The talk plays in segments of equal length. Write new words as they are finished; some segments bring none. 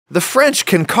The French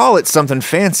can call it something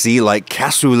fancy like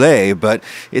cassoulet, but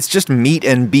it's just meat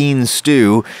and bean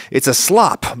stew. It's a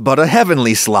slop, but a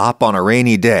heavenly slop on a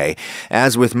rainy day.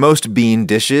 As with most bean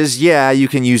dishes, yeah, you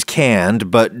can use canned,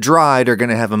 but dried are going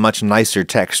to have a much nicer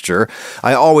texture.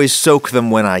 I always soak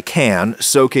them when I can.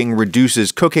 Soaking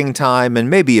reduces cooking time and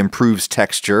maybe improves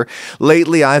texture.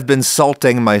 Lately, I've been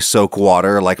salting my soak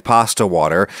water like pasta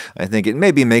water. I think it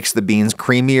maybe makes the beans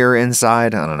creamier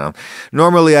inside. I don't know.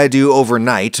 Normally, I do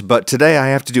overnight, but today I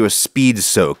have to do a speed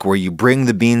soak where you bring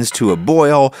the beans to a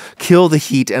boil, kill the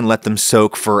heat, and let them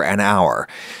soak for an hour.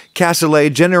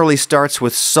 Cassoulet generally starts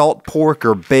with salt pork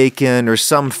or bacon or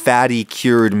some fatty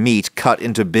cured meat cut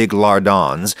into big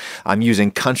lardons. I'm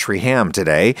using country ham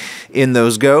today. In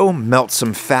those go, melt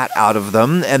some fat out of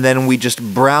them, and then we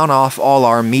just brown off all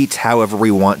our meat however we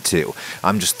want to.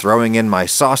 I'm just throwing in my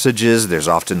sausages. There's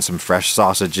often some fresh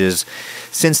sausages.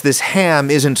 Since this ham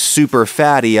isn't super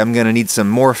fatty, I'm going to need some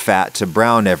more fat to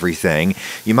brown everything.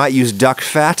 You might use duck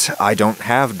fat. I don't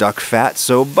have duck fat,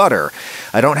 so butter.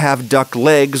 I don't have duck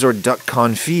legs or duck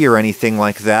confit or anything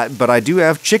like that, but I do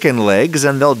have chicken legs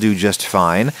and they'll do just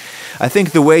fine. I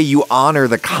think the way you honor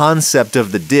the concept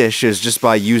of the dish is just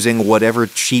by using whatever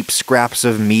cheap scraps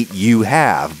of meat you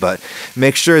have, but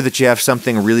make sure that you have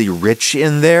something really rich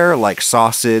in there, like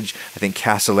sausage. I think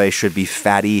cassoulet should be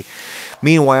fatty.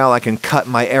 Meanwhile, I can cut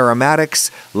my aromatics.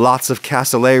 Lots of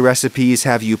cassoulet recipes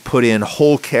have you put in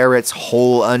whole carrots,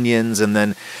 whole onions, and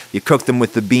then you cook them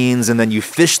with the beans, and then you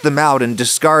fish them out and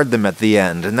discard them at the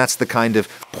end. And that's the kind of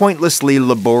pointlessly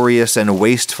laborious and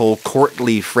wasteful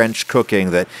courtly French cooking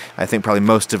that I think probably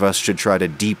most of us should try to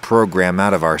deprogram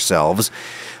out of ourselves.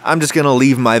 I'm just going to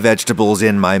leave my vegetables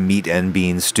in my meat and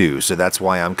bean stew, so that's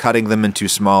why I'm cutting them into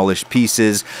smallish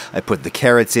pieces. I put the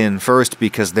carrots in first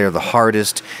because they're the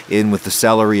hardest, in with the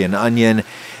celery and onion,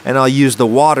 and I'll use the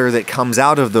water that comes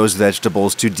out of those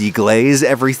vegetables to deglaze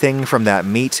everything from that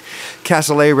meat.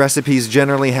 Cassoulet recipes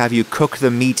generally have you cook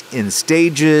the meat in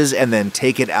stages and then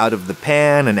take it out of the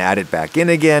pan and add it back in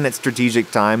again. At strategic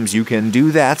times you can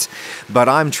do that, but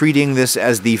I'm treating this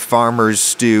as the farmer's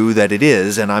stew that it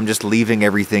is, and I'm just leaving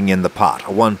everything in the pot,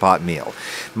 a one-pot meal.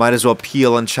 Might as well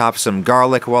peel and chop some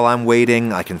garlic while I'm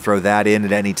waiting. I can throw that in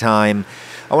at any time.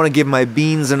 I want to give my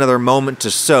beans another moment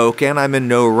to soak, and I'm in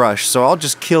no rush, so I'll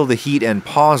just kill the heat and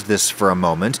pause this for a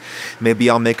moment. Maybe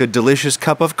I'll make a delicious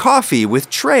cup of coffee with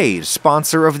Trade,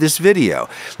 sponsor of this video.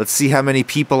 Let's see how many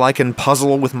people I can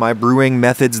puzzle with my brewing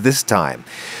methods this time.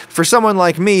 For someone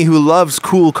like me who loves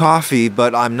cool coffee,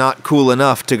 but I'm not cool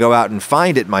enough to go out and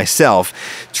find it myself,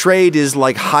 Trade is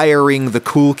like hiring the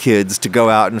cool kids to go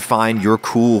out and find your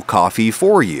cool coffee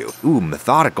for you. Ooh,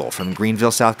 Methodical from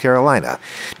Greenville, South Carolina.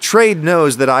 Trade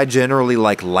knows that I generally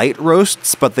like light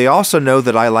roasts, but they also know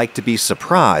that I like to be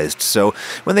surprised, so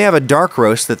when they have a dark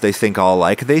roast that they think I'll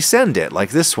like, they send it,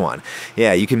 like this one.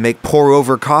 Yeah, you can make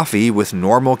pour-over coffee with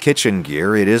normal kitchen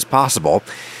gear. It is possible.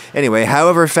 Anyway,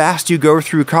 however fast you go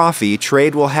through coffee,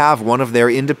 Trade will have one of their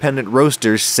independent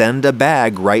roasters send a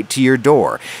bag right to your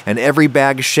door, and every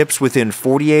bag ships within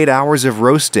 48 hours of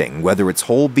roasting, whether it's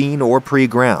whole bean or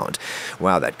pre-ground.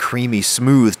 Wow, that creamy,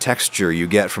 smooth texture you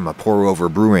get from a pour-over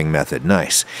brewing method.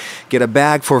 Nice. Get a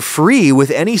bag for free with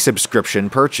any subscription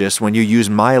purchase when you use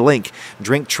my link,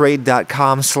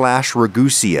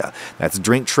 drinktrade.com/Ragusia. That's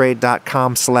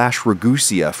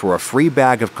drinktrade.com/Ragusia for a free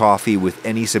bag of coffee with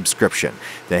any subscription.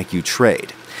 Thank you,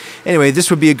 Trade. Anyway, this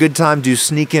would be a good time to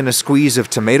sneak in a squeeze of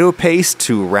tomato paste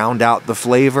to round out the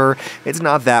flavor. It's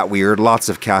not that weird. Lots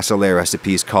of cassoulet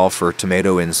recipes call for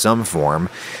tomato in some form.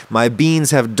 My beans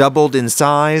have doubled in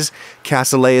size.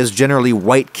 Cassoulet is generally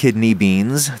white kidney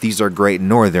beans. These are Great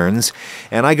Northerns.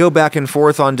 And I go back and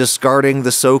forth on discarding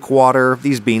the soak water.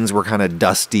 These beans were kind of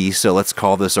dusty, so let's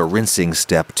call this a rinsing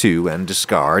step too, and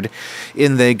discard.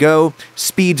 In they go.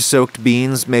 Speed-soaked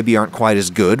beans maybe aren't quite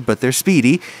as good, but they're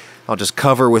speedy. I'll just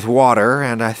cover with water,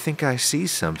 and I think I see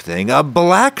something. A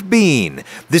black bean!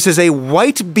 This is a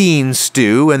white bean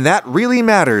stew, and that really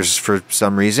matters for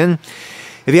some reason.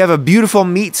 If you have a beautiful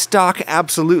meat stock,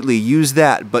 absolutely use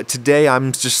that, but today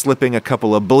I'm just slipping a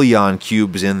couple of bouillon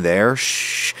cubes in there.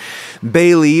 Shh.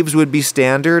 Bay leaves would be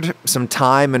standard, some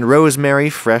thyme and rosemary,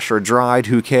 fresh or dried,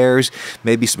 who cares,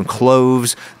 maybe some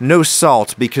cloves, no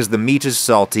salt because the meat is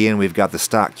salty and we've got the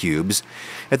stock cubes.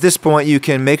 At this point you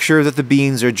can make sure that the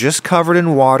beans are just covered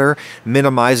in water.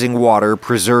 Minimizing water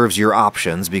preserves your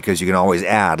options because you can always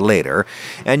add later,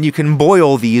 and you can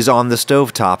boil these on the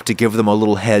stovetop to give them a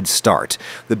little head start.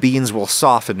 The beans will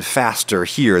soften faster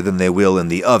here than they will in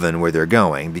the oven where they're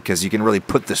going because you can really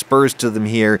put the spurs to them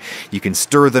here, you can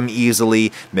stir them easily,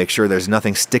 easily, make sure there's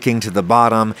nothing sticking to the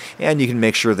bottom, and you can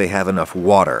make sure they have enough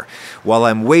water. While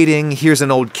I'm waiting, here's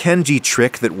an old Kenji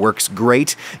trick that works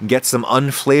great. Get some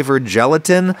unflavored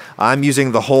gelatin. I'm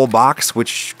using the whole box,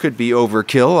 which could be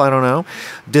overkill, I don't know.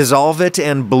 Dissolve it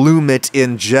and bloom it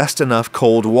in just enough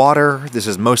cold water. This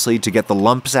is mostly to get the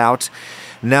lumps out.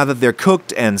 Now that they're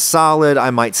cooked and solid,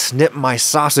 I might snip my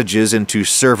sausages into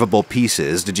servable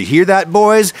pieces. Did you hear that,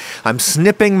 boys? I'm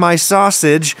snipping my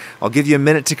sausage. I'll give you a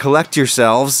minute to collect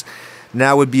yourselves.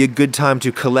 Now would be a good time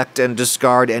to collect and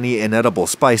discard any inedible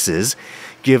spices.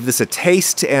 Give this a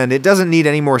taste, and it doesn't need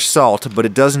any more salt, but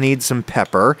it does need some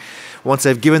pepper. Once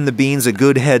I've given the beans a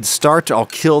good head start, I'll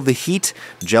kill the heat.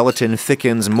 Gelatin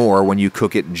thickens more when you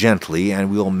cook it gently,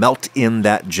 and we'll melt in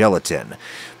that gelatin.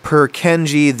 Per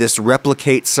Kenji, this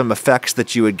replicates some effects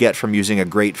that you would get from using a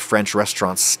great French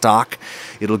restaurant stock.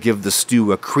 It'll give the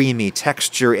stew a creamy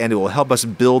texture, and it will help us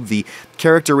build the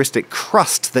characteristic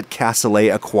crust that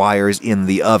cassoulet acquires in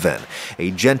the oven. A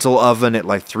gentle oven at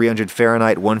like 300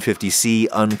 Fahrenheit, 150°C,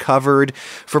 uncovered,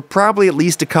 for probably at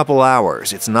least a couple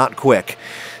hours. It's not quick.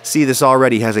 See, this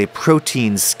already has a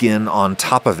protein skin on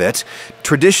top of it.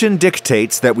 Tradition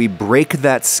dictates that we break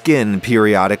that skin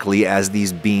periodically as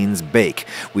these beans bake.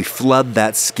 We flood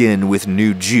that skin with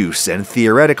new juice, and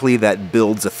theoretically that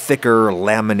builds a thicker,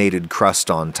 laminated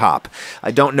crust on top. I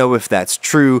don't know if that's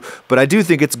true, but I do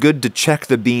think it's good to check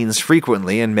the beans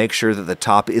frequently and make sure that the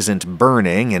top isn't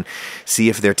burning, and see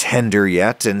if they're tender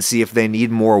yet, and see if they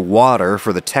need more water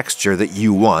for the texture that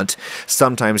you want.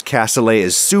 Sometimes cassoulet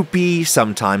is soupy,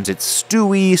 sometimes it's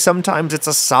stewy, sometimes it's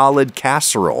a solid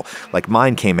casserole, like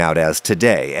mine came out as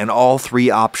today, and all three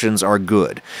options are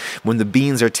good. When the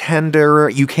beans are tender,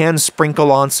 you can sprinkle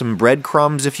on some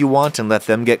breadcrumbs if you want and let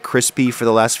them get crispy for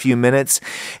the last few minutes.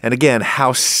 And again,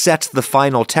 how set the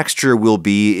final texture will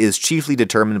be is chiefly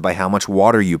determined by how much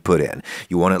water you put in.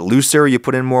 You want it looser, you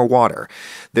put in more water.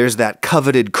 There's that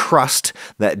coveted crust.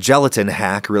 That gelatin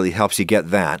hack really helps you get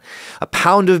that. A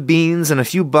pound of beans and a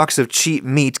few bucks of cheap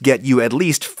meat get you at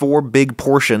least 4 big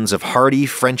portions of hearty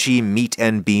Frenchy meat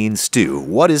and bean stew.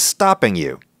 What is stopping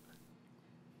you?